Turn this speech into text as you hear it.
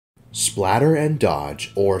Splatter and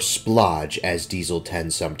Dodge, or Splodge as Diesel 10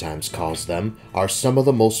 sometimes calls them, are some of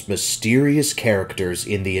the most mysterious characters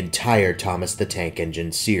in the entire Thomas the Tank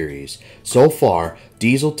Engine series. So far,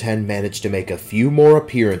 Diesel 10 managed to make a few more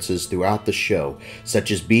appearances throughout the show, such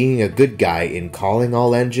as being a good guy in Calling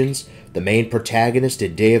All Engines, the main protagonist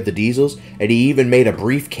in Day of the Diesels, and he even made a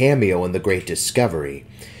brief cameo in The Great Discovery.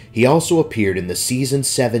 He also appeared in the Season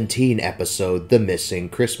 17 episode, The Missing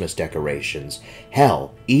Christmas Decorations.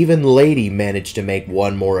 Hell, even Lady managed to make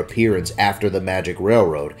one more appearance after the Magic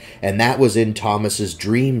Railroad, and that was in Thomas's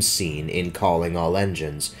dream scene in Calling All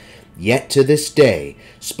Engines. Yet to this day,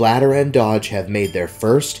 Splatter and Dodge have made their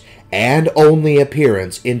first and only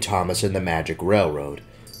appearance in Thomas and the Magic Railroad.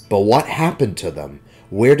 But what happened to them?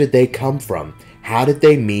 Where did they come from? How did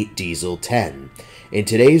they meet Diesel 10? In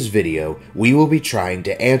today's video, we will be trying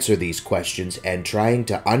to answer these questions and trying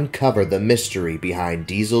to uncover the mystery behind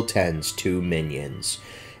Diesel 10's two minions.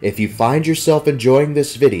 If you find yourself enjoying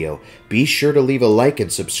this video, be sure to leave a like and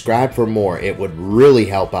subscribe for more. It would really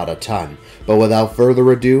help out a ton. But without further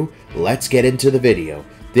ado, let's get into the video.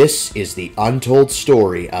 This is the untold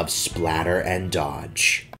story of Splatter and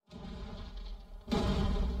Dodge.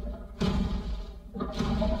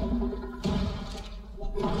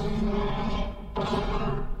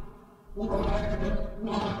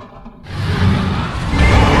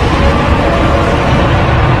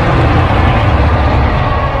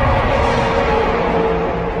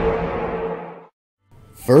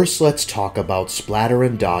 First, let's talk about Splatter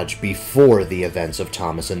and Dodge before the events of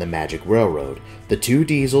Thomas and the Magic Railroad. The two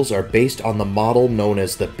diesels are based on the model known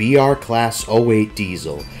as the BR Class 08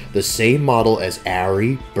 diesel, the same model as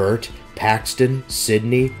Ari, Bert, Paxton,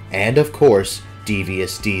 Sydney, and of course,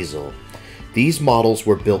 Devious Diesel. These models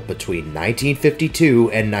were built between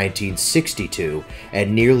 1952 and 1962,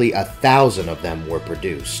 and nearly 1,000 of them were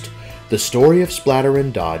produced. The story of Splatter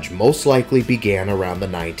and Dodge most likely began around the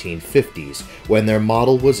 1950s, when their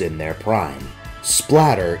model was in their prime.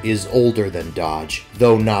 Splatter is older than Dodge,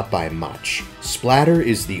 though not by much. Splatter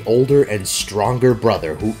is the older and stronger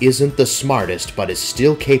brother who isn't the smartest but is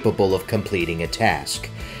still capable of completing a task.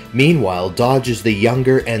 Meanwhile, Dodge is the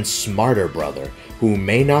younger and smarter brother, who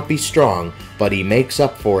may not be strong, but he makes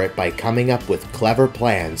up for it by coming up with clever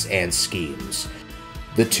plans and schemes.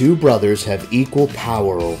 The two brothers have equal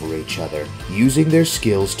power over each other, using their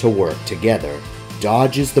skills to work together.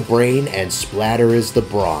 Dodge is the brain and Splatter is the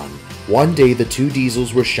brawn. One day the two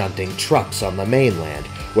diesels were shunting trucks on the mainland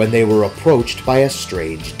when they were approached by a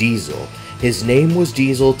strange diesel. His name was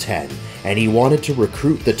Diesel 10, and he wanted to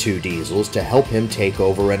recruit the two diesels to help him take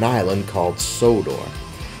over an island called Sodor.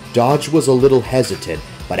 Dodge was a little hesitant,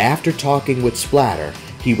 but after talking with Splatter,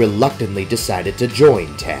 he reluctantly decided to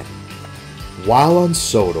join 10. While on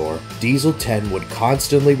Sodor, Diesel 10 would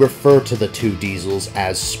constantly refer to the two diesels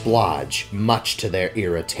as Splodge, much to their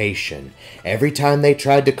irritation. Every time they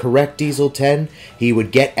tried to correct Diesel 10, he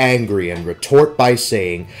would get angry and retort by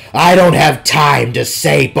saying, "I don't have time to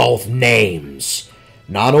say both names!"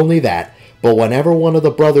 Not only that, but whenever one of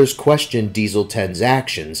the brothers questioned Diesel 10's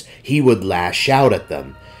actions, he would lash out at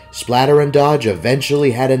them. Splatter and Dodge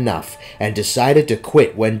eventually had enough and decided to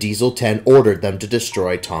quit when Diesel 10 ordered them to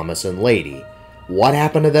destroy Thomas and Lady. What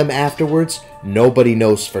happened to them afterwards? Nobody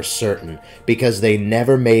knows for certain, because they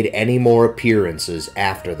never made any more appearances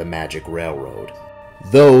after the Magic Railroad.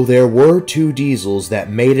 Though there were two diesels that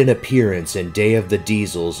made an appearance in Day of the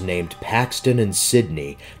Diesels named Paxton and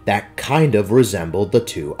Sydney that kind of resembled the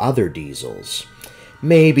two other diesels.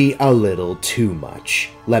 Maybe a little too much.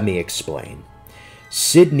 Let me explain.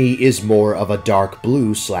 Sydney is more of a dark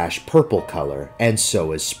blue/purple color, and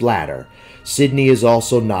so is Splatter. Sydney is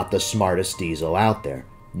also not the smartest diesel out there.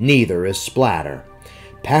 Neither is Splatter.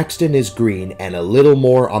 Paxton is green and a little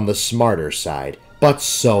more on the smarter side, but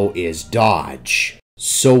so is Dodge.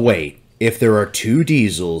 So wait, if there are two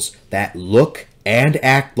diesels that look and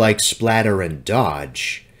act like Splatter and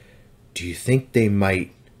Dodge, do you think they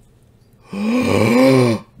might...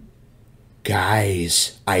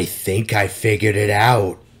 Guys, I think I figured it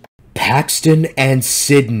out. Paxton and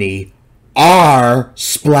Sydney are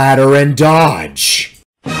Splatter and Dodge.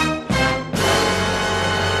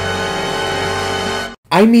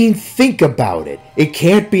 I mean, think about it. It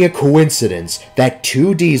can't be a coincidence that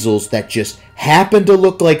two diesels that just happen to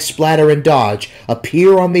look like Splatter and Dodge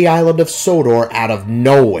appear on the island of Sodor out of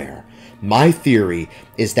nowhere. My theory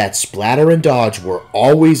is that Splatter and Dodge were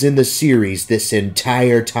always in the series this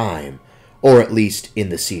entire time. Or at least in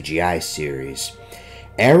the CGI series.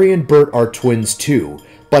 Ari and Bert are twins too,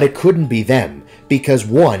 but it couldn't be them, because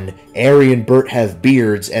 1, Ari and Bert have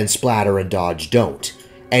beards and Splatter and Dodge don't.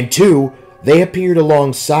 And 2, They appeared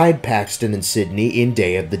alongside Paxton and Sydney in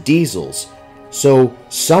Day of the Diesels. So,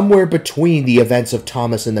 somewhere between the events of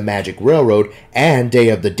Thomas and the Magic Railroad and Day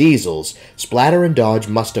of the Diesels, Splatter and Dodge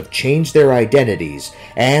must have changed their identities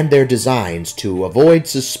and their designs to avoid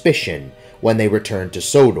suspicion when they returned to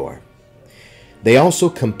Sodor. They also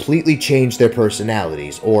completely changed their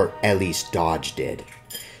personalities, or at least Dodge did.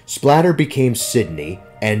 Splatter became Sydney,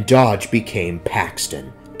 and Dodge became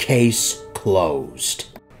Paxton. Case closed.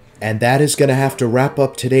 And that is going to have to wrap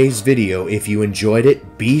up today's video. If you enjoyed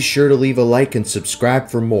it, be sure to leave a like and subscribe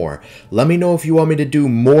for more. Let me know if you want me to do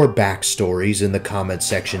more backstories in the comment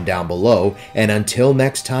section down below. And until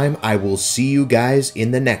next time, I will see you guys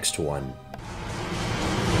in the next one.